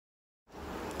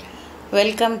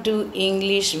Welcome to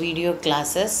English video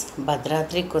classes,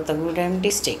 Bhadratri, Kottagudem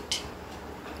district.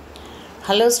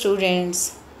 Hello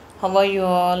students, how are you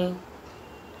all?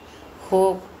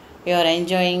 Hope you are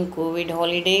enjoying COVID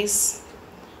holidays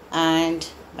and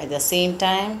by the same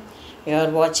time you are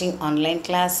watching online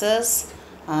classes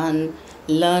and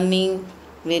learning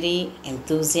very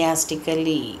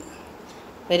enthusiastically.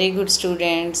 Very good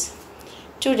students.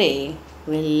 Today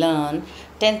we'll learn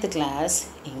 10th class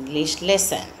English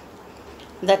lesson.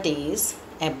 That is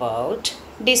about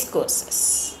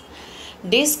discourses.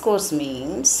 Discourse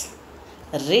means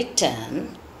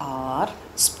written or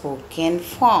spoken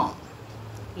form.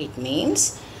 It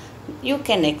means you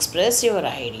can express your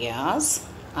ideas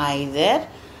either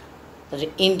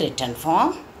in written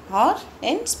form or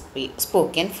in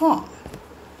spoken form.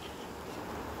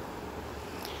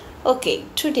 Okay,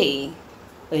 today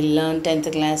we'll learn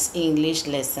 10th class English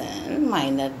lesson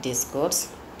minor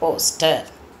discourse poster.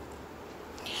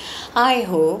 I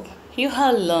hope you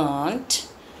have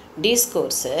learnt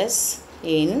discourses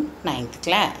in 9th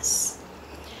class.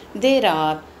 There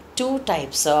are two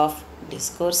types of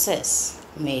discourses,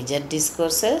 major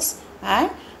discourses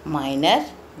and minor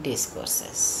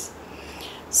discourses.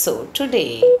 So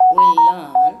today we'll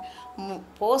learn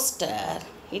poster.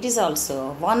 It is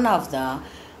also one of the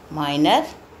minor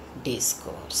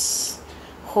discourse.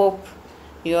 Hope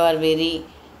you are very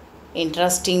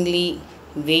interestingly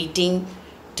waiting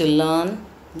to learn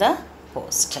the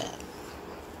poster.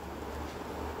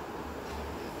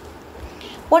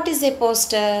 What is a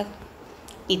poster?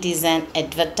 It is an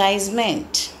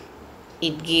advertisement.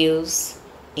 It gives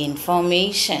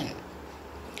information.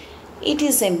 It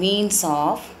is a means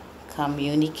of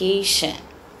communication.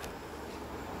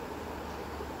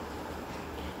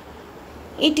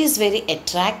 It is very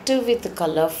attractive with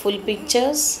colorful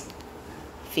pictures,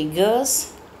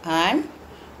 figures and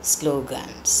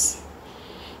slogans.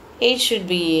 It should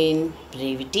be in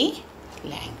brevity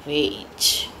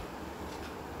language.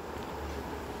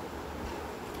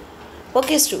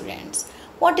 Okay students,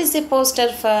 what is a poster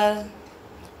for?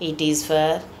 It is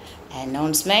for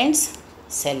announcements,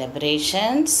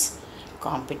 celebrations,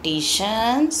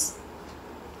 competitions,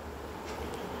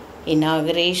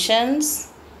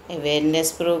 inaugurations,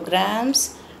 awareness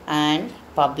programs and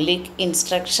public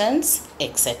instructions,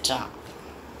 etc.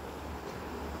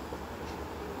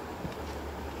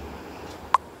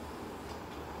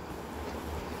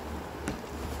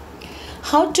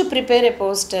 How to prepare a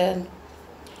poster?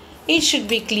 It should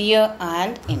be clear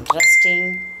and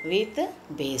interesting with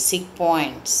basic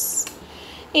points.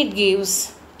 It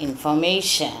gives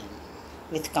information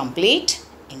with complete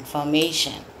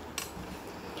information.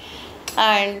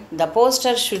 And the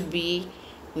poster should be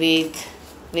with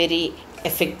very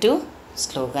effective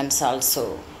slogans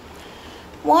also.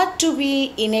 What to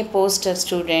be in a poster,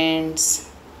 students?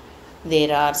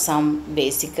 There are some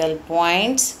basic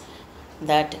points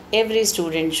that every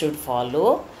student should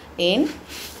follow in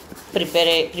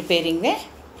preparing a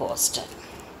poster.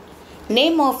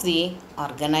 Name of the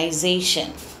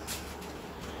organization.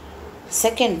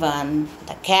 Second one,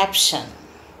 the caption.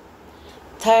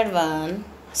 Third one,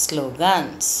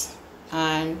 slogans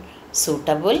and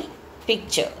suitable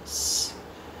pictures.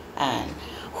 And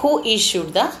who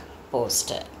issued the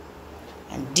poster.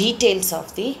 And details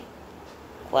of the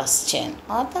question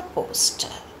or the poster.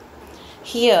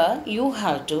 Here you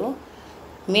have to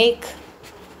make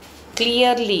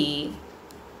clearly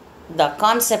the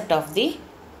concept of the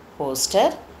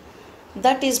poster.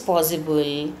 That is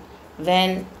possible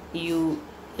when you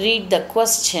read the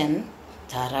question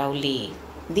thoroughly.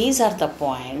 These are the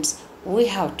points we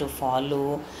have to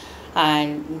follow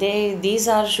and these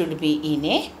should be in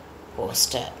a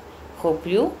poster. Hope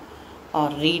you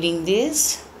are reading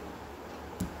this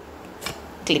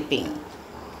clipping.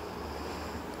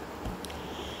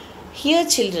 Here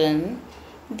children,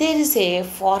 there is a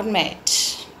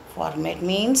format. Format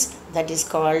means that is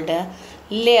called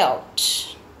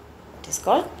layout. It is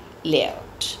called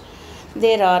layout.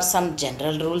 There are some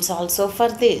general rules also for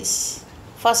this.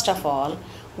 First of all,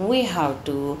 we have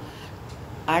to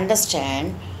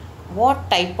understand what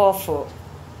type of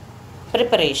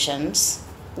preparations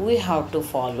we have to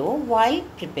follow while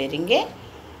preparing a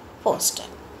poster.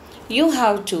 You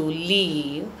have to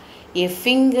leave a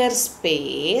finger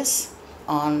space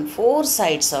on 4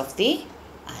 sides of the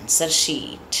answer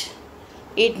sheet.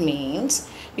 It means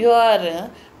you are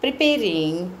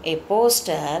preparing a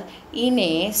poster in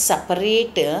a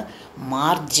separate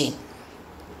margin.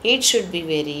 It should be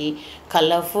very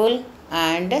colorful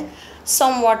and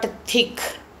somewhat thick.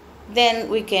 Then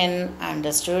we can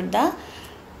understand the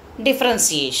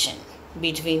differentiation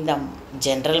between the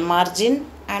general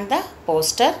margin and the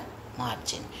poster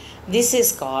margin. This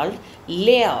is called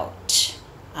layout.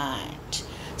 And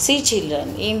see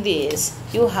children, in this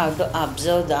you have to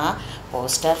observe the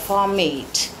poster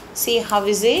format. See how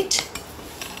is it?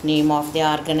 Name of the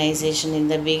organization in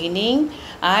the beginning,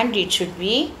 and it should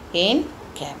be in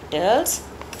capitals.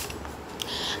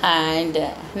 And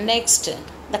next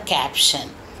the caption,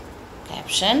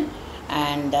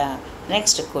 and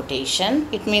next quotation.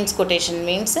 It means quotation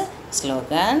means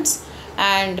slogans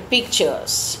and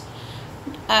pictures,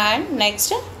 and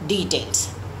next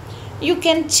details. You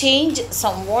can change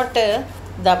somewhat the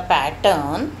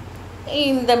pattern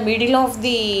in the middle of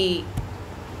the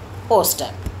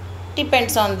poster,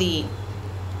 depends on the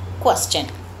question.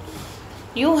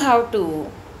 You have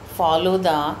to follow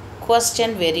the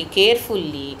question very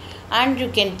carefully, and you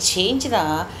can change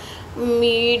the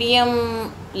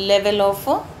medium level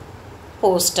of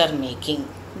poster making,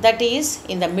 that is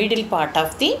in the middle part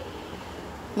of the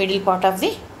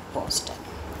poster.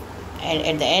 And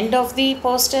at the end of the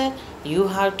poster you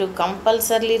have to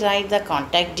compulsorily write the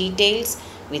contact details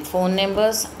with phone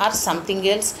numbers or something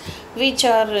else which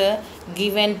are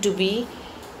given to be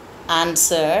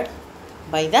answered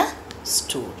by the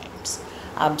students.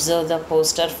 Observe the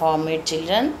poster format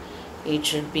children. It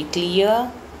should be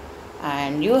clear,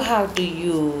 and you have to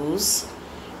use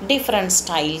different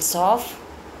styles of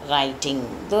writing.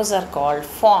 Those are called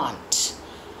font.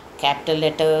 Capital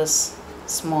letters,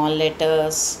 small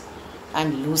letters,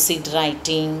 and lucid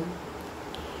writing.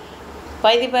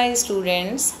 By the by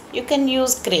students, you can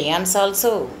use crayons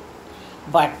also,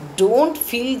 but don't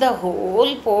fill the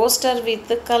whole poster with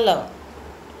the color.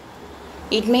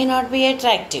 It may not be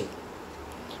attractive.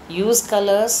 Use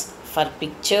colors for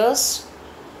pictures,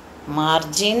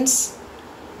 margins,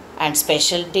 and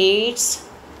special dates,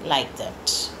 like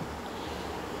that.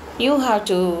 You have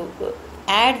to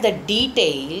add the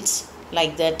details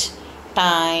like that: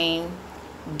 time,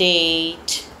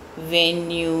 date,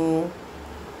 venue,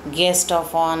 guest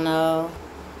of honor,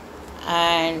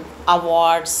 and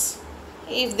awards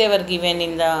if they were given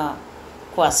in the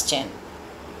question,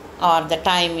 or the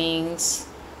timings.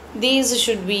 These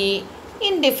should be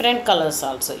in different colors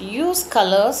also. Use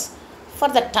colors for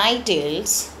the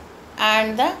titles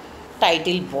and the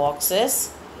title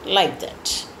boxes, like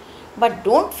that. But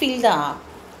don't fill the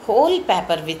whole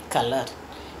paper with color.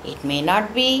 It may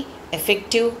not be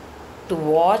effective to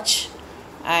watch,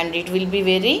 and it will be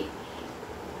very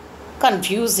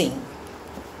confusing.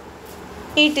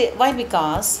 Why?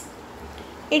 Because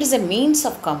it is a means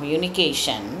of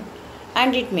communication,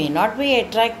 and it may not be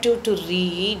attractive to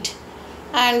read,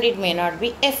 and it may not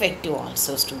be effective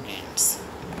also, students.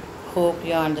 Hope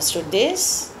you understood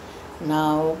this.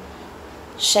 Now,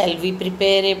 shall we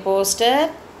prepare a poster?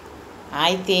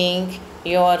 I think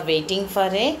you are waiting for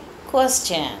a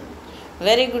question.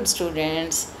 Very good,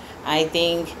 students. I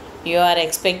think you are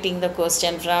expecting the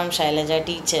question from Shailaja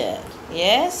teacher.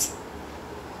 Yes?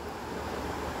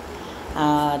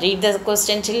 Read the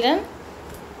question, children.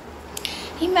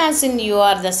 Imagine you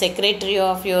are the secretary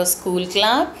of your school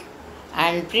club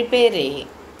and prepare a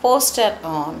poster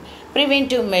on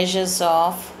preventive measures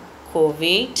of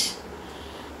COVID.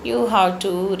 You have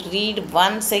to read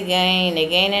once again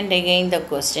and again the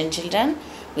question, children,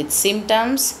 with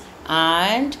symptoms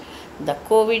and the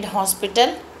COVID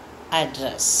hospital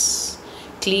address.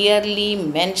 Clearly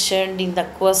mentioned in the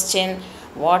question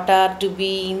what are to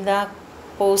be in the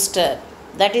poster.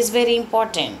 That is very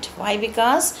important. Why?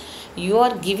 Because you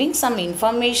are giving some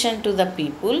information to the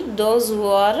people, those who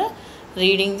are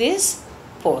reading this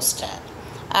poster.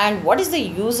 And what is the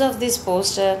use of this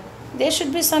poster? There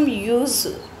should be some use,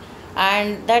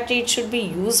 and that it should be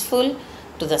useful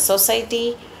to the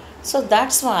society. So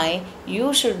that's why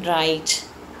you should write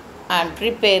and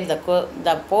prepare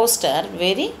the poster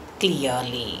very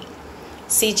clearly.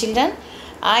 See children,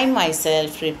 I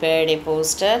myself prepared a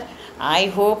poster. I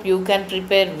hope you can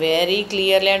prepare very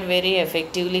clearly and very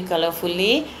effectively,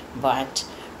 colorfully. But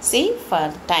see,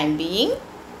 for time being,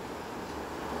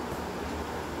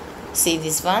 see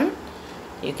this one.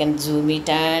 You can zoom it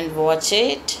and watch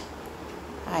it.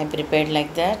 I prepared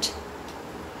like that.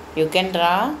 You can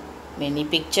draw many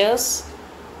pictures.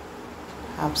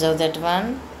 Observe that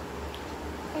one.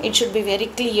 It should be very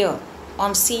clear.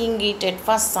 On seeing it at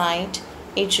first sight,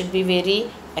 it should be very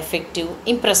effective,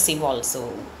 impressive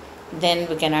also. Then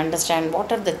we can understand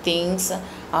what are the things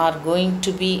are going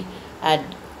to be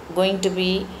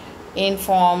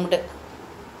informed.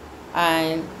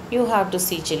 And you have to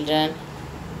see children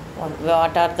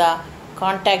what are the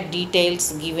contact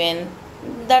details given.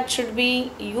 That should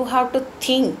be, you have to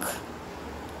think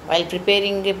while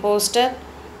preparing a poster,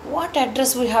 what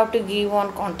address we have to give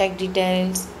on contact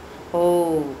details.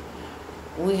 Oh,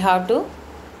 we have to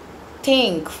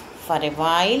think for a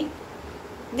while.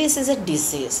 This is a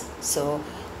disease, so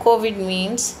COVID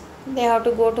means they have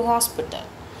to go to hospital.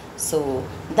 So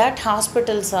that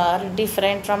hospitals are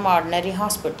different from ordinary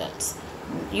hospitals.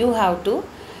 You have to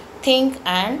think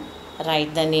and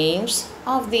write the names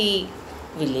of the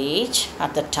village or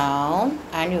the town,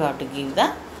 and you have to give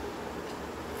the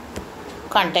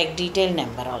contact detail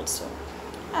number also.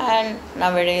 And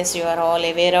nowadays you are all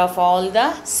aware of all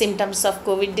the symptoms of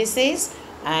COVID disease,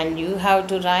 and you have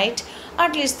to write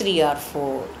at least 3 or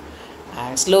 4.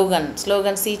 And slogan,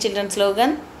 see children,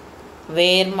 slogan: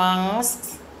 wear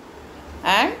masks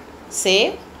and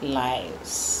save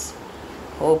lives.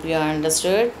 Hope you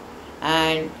understood,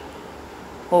 and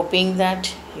hoping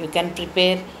that you can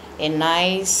prepare a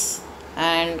nice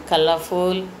and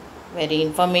colorful, very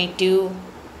informative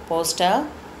poster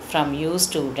from you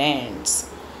students.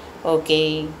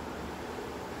 Okay,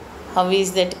 how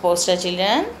is that poster,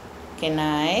 children? Okay,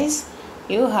 nice.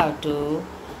 You have to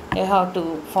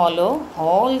follow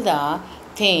all the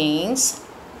things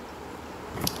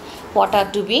what are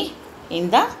to be in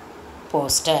the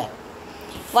poster.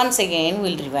 Once again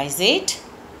we'll revise it.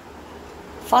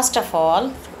 First of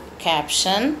all,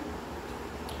 caption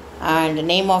and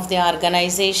name of the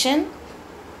organization,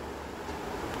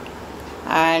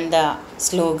 and the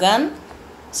slogan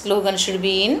should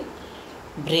be in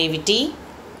brevity,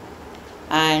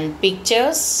 and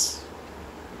pictures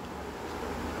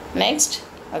next.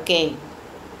 Okay,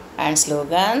 and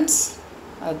slogans.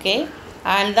 Okay,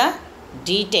 and the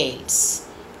details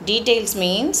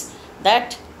means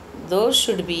that those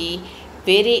should be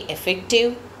very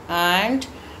effective and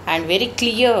very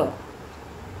clear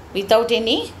without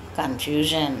any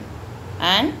confusion.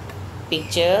 And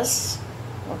pictures.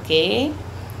 Okay,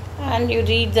 and you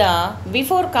read the,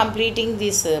 before completing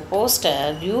this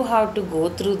poster, you have to go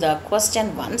through the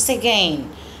question once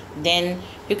again. Then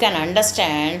you can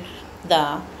understand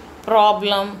the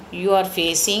problem you are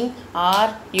facing,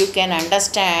 or you can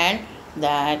understand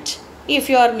that if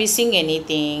you are missing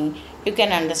anything, you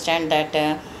can understand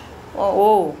that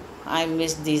oh, I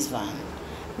missed this one.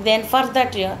 Then for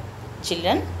that,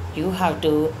 children, you have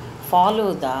to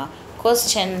follow the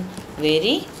question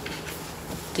very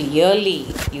clearly.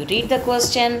 You read the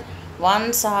question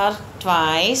once or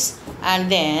twice,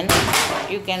 and then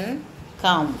you can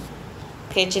come.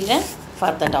 Okay, children,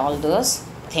 for that all those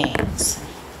things.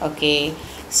 Okay,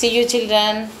 see you,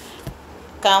 children.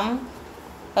 Come.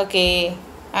 Okay,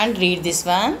 and read this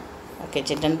one. Okay,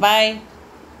 children, bye.